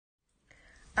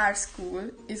Our school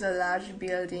is a large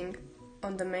building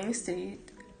on the main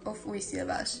street of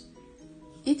Újszilvás.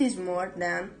 It is more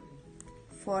than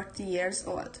 40 years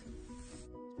old.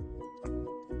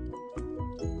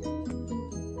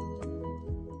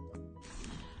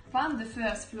 On the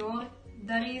first floor,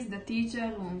 there is the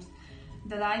teacher rooms,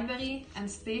 the library and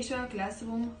special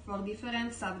classroom for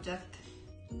different subjects.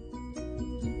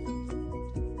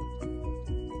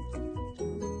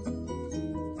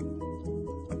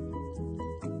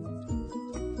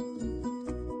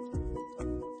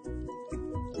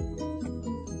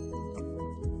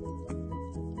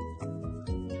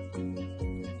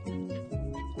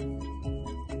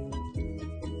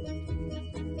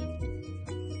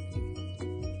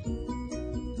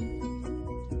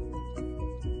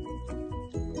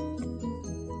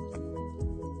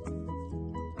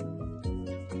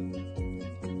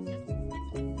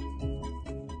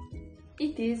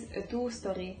 It is a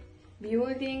two-story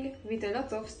building with a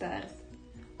lot of stairs.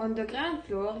 On the ground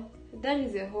floor, there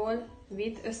is a hall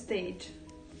with a stage.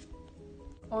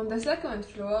 On the second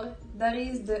floor, there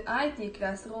is the IT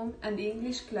classroom and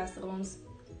English classrooms.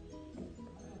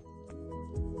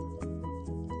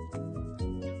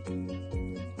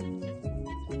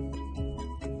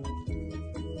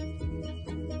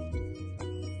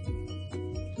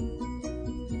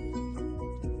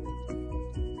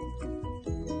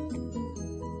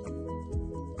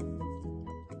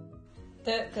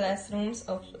 The classrooms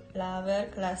of lower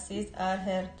classes are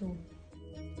here too.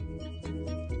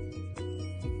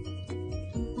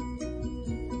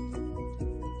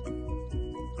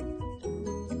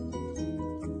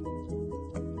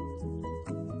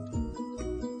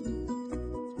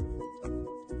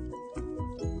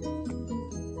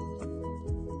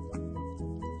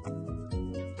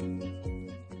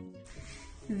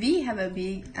 We have a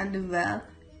big and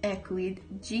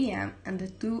well-equipped gym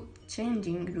and two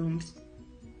changing rooms.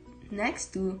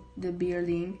 Next to the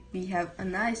building, we have a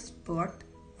nice sport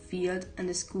field and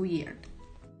a schoolyard.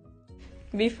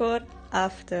 Before,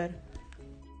 after.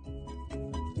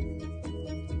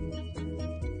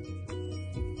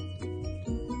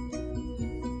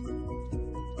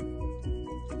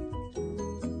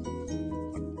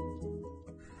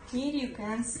 Here you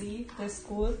can see the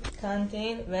school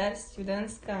canteen where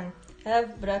students can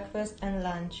have breakfast and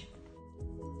lunch.